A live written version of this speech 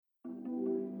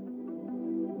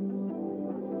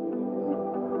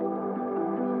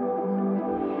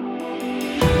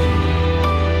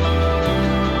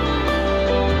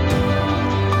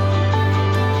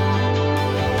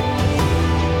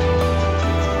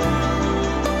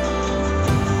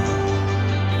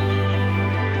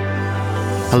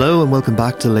Hello and welcome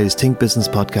back to the latest Think Business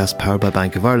podcast powered by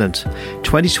Bank of Ireland.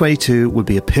 2022 will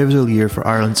be a pivotal year for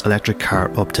Ireland's electric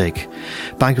car uptake.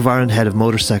 Bank of Ireland Head of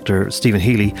Motor Sector Stephen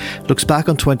Healy looks back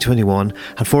on 2021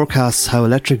 and forecasts how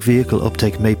electric vehicle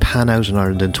uptake may pan out in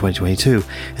Ireland in 2022,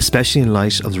 especially in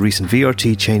light of the recent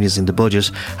VRT changes in the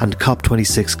budget and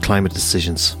COP26 climate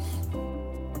decisions.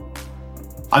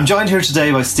 I'm joined here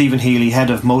today by Stephen Healy, Head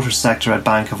of Motor Sector at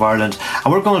Bank of Ireland,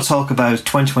 and we're going to talk about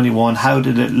 2021. How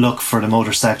did it look for the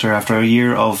motor sector after a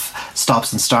year of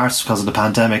stops and starts because of the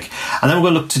pandemic? And then we're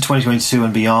going to look to 2022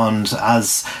 and beyond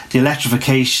as the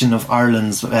electrification of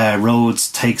Ireland's roads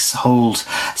takes hold.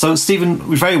 So, Stephen,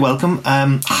 you're very welcome.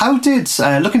 How did,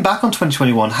 looking back on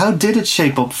 2021, how did it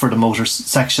shape up for the motor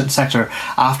sector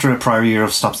after a prior year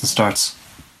of stops and starts?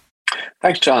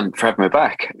 Thanks, John, for having me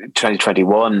back.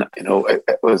 2021,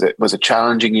 it was a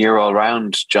challenging year all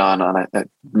round, John, and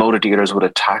motor dealers would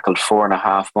have tackled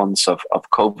 4.5 months of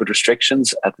COVID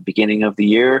restrictions at the beginning of the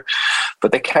year,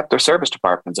 but they kept their service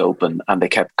departments open and they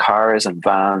kept cars and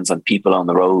vans and people on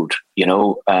the road.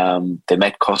 They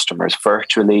met customers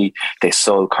virtually, they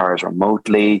sold cars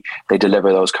remotely, they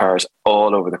deliver those cars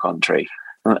all over the country.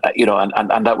 And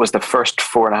that was the first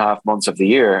 4.5 months of the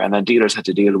year. And then dealers had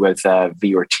to deal with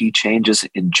VRT changes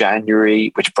in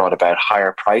January, which brought about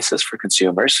higher prices for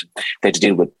consumers. They had to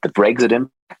deal with the Brexit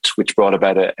impact, which brought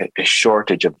about a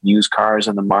shortage of used cars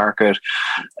in the market,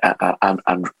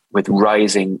 and with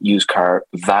rising used car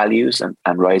values and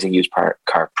rising used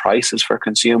car prices for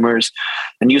consumers.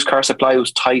 And used car supply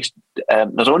was tight,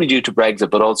 not only due to Brexit,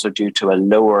 but also due to a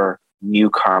lower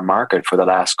new car market for the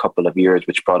last couple of years,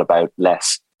 which brought about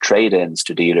less trade-ins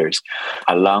to dealers,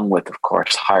 along with, of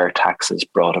course, higher taxes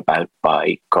brought about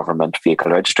by government vehicle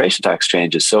registration tax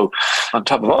changes. So on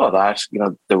top of all of that,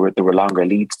 there were longer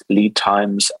lead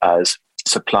times as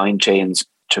supply chains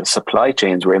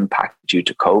were impacted due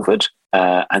to COVID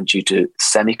and due to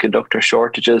semiconductor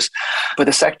shortages. But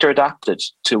the sector adapted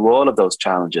to all of those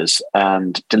challenges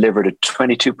and delivered a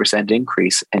 22%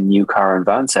 increase in new car and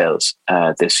van sales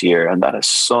this year. And that is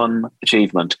some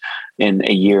achievement in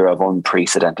a year of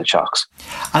unprecedented shocks.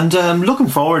 And looking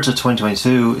forward to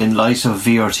 2022, in light of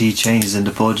VRT changes in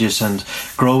the budget and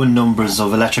growing numbers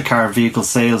of electric car vehicle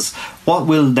sales, what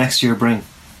will next year bring?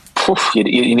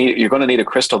 You're going to need a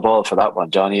crystal ball for that one,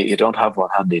 John. You don't have one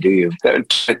handy, do you?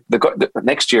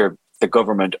 Next year, the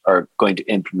government are going to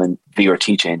implement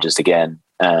VRT changes again.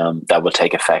 That will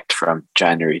take effect from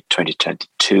January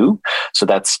 2022. So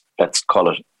that's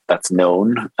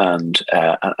known, and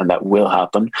that will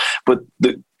happen. But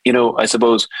I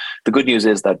suppose the good news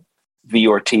is that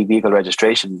VRT, vehicle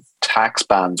registration tax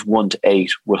bands 1 to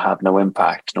 8 will have no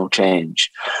impact, no change.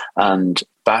 And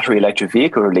battery electric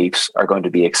vehicle reliefs are going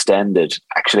to be extended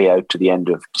actually out to the end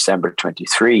of December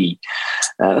 23.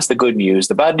 That's the good news.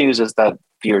 The bad news is that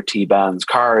VRT bands,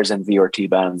 cars and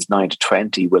VRT bands 9 to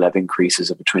 20 will have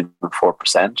increases of between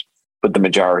 4%, but the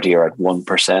majority are at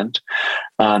 1%.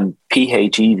 And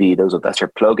PHEV, that's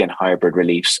your plug-in hybrid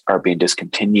reliefs, are being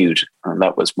discontinued. And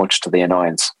that was much to the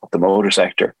annoyance of the motor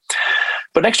sector.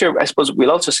 But next year, I suppose we'll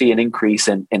also see an increase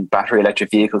in battery electric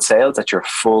vehicle sales. That's your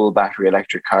full battery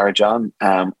electric car, John.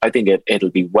 I think it'll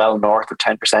be well north of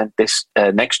 10%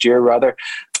 next year, rather.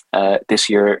 This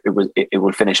year, it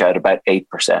will finish out about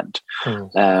 8%.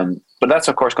 But that's,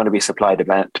 of course, going to be supply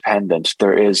dependent.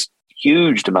 There is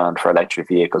huge demand for electric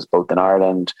vehicles, both in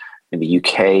Ireland, in the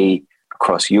UK,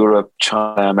 across Europe,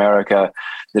 China, America.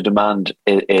 The demand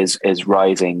is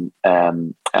rising,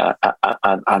 and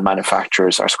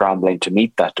manufacturers are scrambling to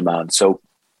meet that demand. So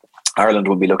Ireland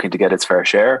will be looking to get its fair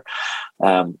share.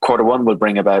 Q1 will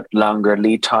bring about longer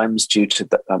lead times due to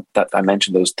that I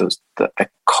mentioned the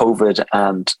COVID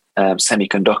and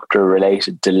semiconductor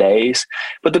related delays.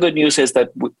 But the good news is that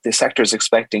the sector is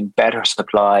expecting better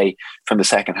supply from the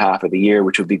second half of the year,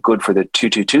 which would be good for the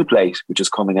 222 plate, which is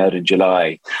coming out in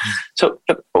July. So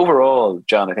overall,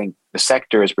 John, I think the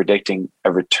sector is predicting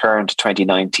a return to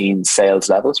 2019 sales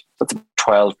levels. That's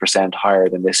 12% higher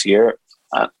than this year.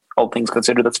 All things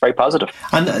considered, that's very positive.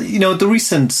 And, the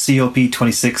recent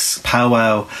COP26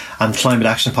 powwow and climate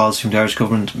action policy from the Irish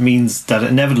government means that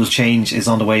inevitable change is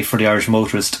on the way for the Irish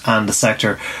motorist and the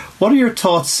sector. What are your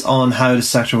thoughts on how the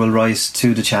sector will rise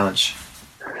to the challenge?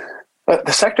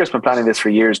 The sector has been planning this for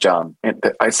years, John.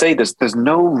 I'd say there's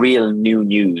no real new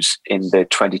news in the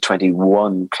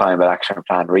 2021 Climate Action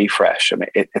Plan refresh. I mean,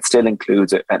 it still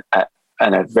includes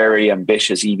a very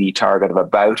ambitious EV target of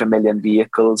about 1 million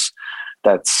vehicles.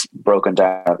 That's broken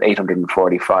down of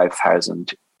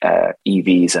 845,000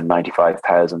 EVs and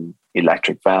 95,000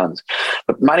 electric vans.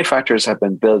 But manufacturers have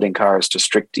been building cars to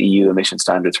strict EU emission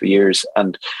standards for years,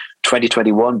 and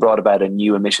 2021 brought about a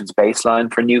new emissions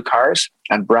baseline for new cars,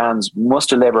 and brands must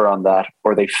deliver on that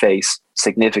or they face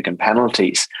significant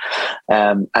penalties.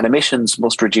 And emissions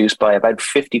must reduce by about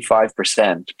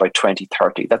 55% by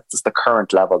 2030. That's the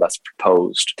current level that's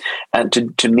proposed. And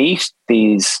to meet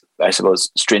these, I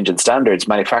suppose, stringent standards,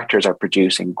 manufacturers are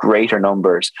producing greater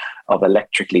numbers of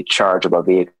electrically chargeable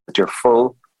vehicles, your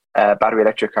full battery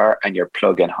electric car and your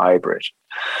plug-in hybrid.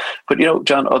 But,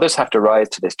 John, others have to rise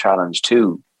to this challenge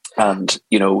too. And,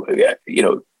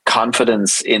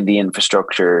 confidence in the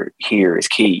infrastructure here is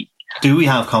key. Do we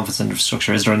have confidence in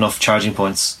infrastructure? Is there enough charging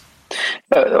points?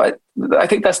 I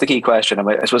think that's the key question.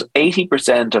 I suppose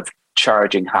 80% of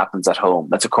charging happens at home.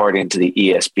 That's according to the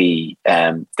ESB.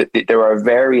 There are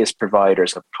various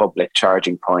providers of public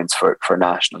charging points for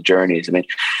national journeys.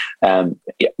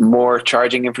 More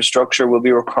charging infrastructure will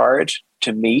be required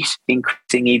to meet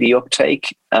increasing EV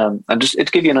uptake. And just to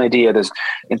give you an idea,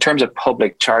 in terms of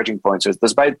public charging points,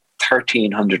 there's about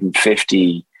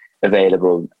 1,350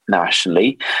 available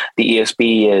nationally. The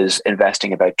ESB is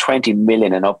investing about 20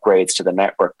 million in upgrades to the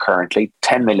network currently.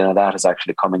 10 million of that is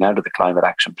actually coming out of the Climate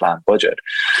Action Plan budget.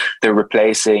 They're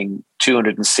replacing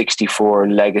 264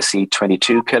 legacy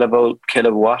 22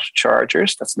 kilowatt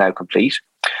chargers. That's now complete.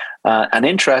 And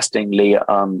interestingly,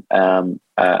 on a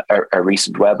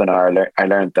recent webinar, I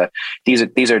learned that these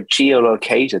are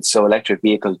geolocated, so electric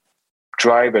vehicle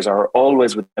drivers are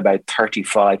always within about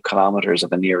 35 kilometers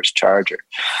of the nearest charger.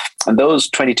 And those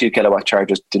 22 kilowatt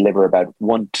chargers deliver about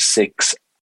a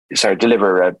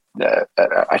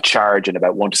charge in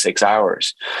about 1 to 6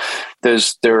 hours.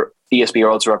 Their ESB are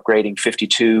also upgrading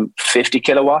 52 50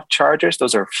 kilowatt chargers.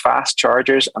 Those are fast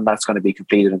chargers, and that's going to be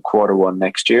completed in Q1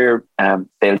 next year.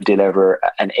 They'll deliver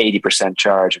an 80%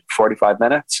 charge in 45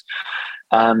 minutes.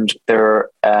 And they're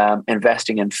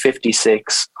investing in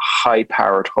 56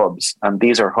 high-powered hubs. And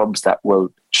these are hubs that will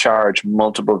charge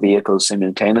multiple vehicles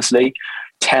simultaneously.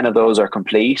 10 of those are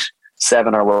complete,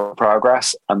 7 are work in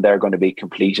progress, and they're going to be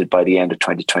completed by the end of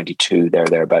 2022,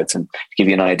 thereabouts. And to give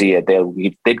you an idea,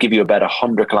 they'd give you about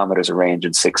 100 kilometers of range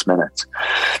in 6 minutes.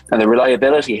 And the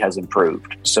reliability has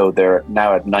improved. So they're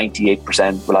now at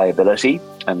 98% reliability.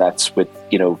 And that's with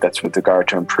regard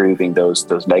to improving those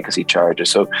legacy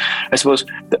charges. So I suppose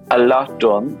a lot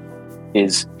done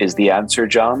is the answer,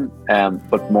 John,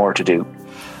 but more to do.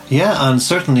 Yeah, and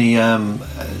certainly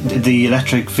the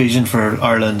electric vision for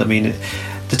Ireland,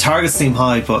 the targets seem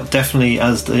high, but definitely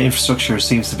as the infrastructure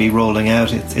seems to be rolling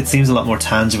out, it seems a lot more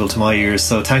tangible to my ears.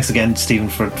 So thanks again, Stephen,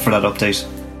 for that update.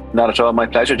 Not at all. My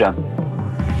pleasure, John.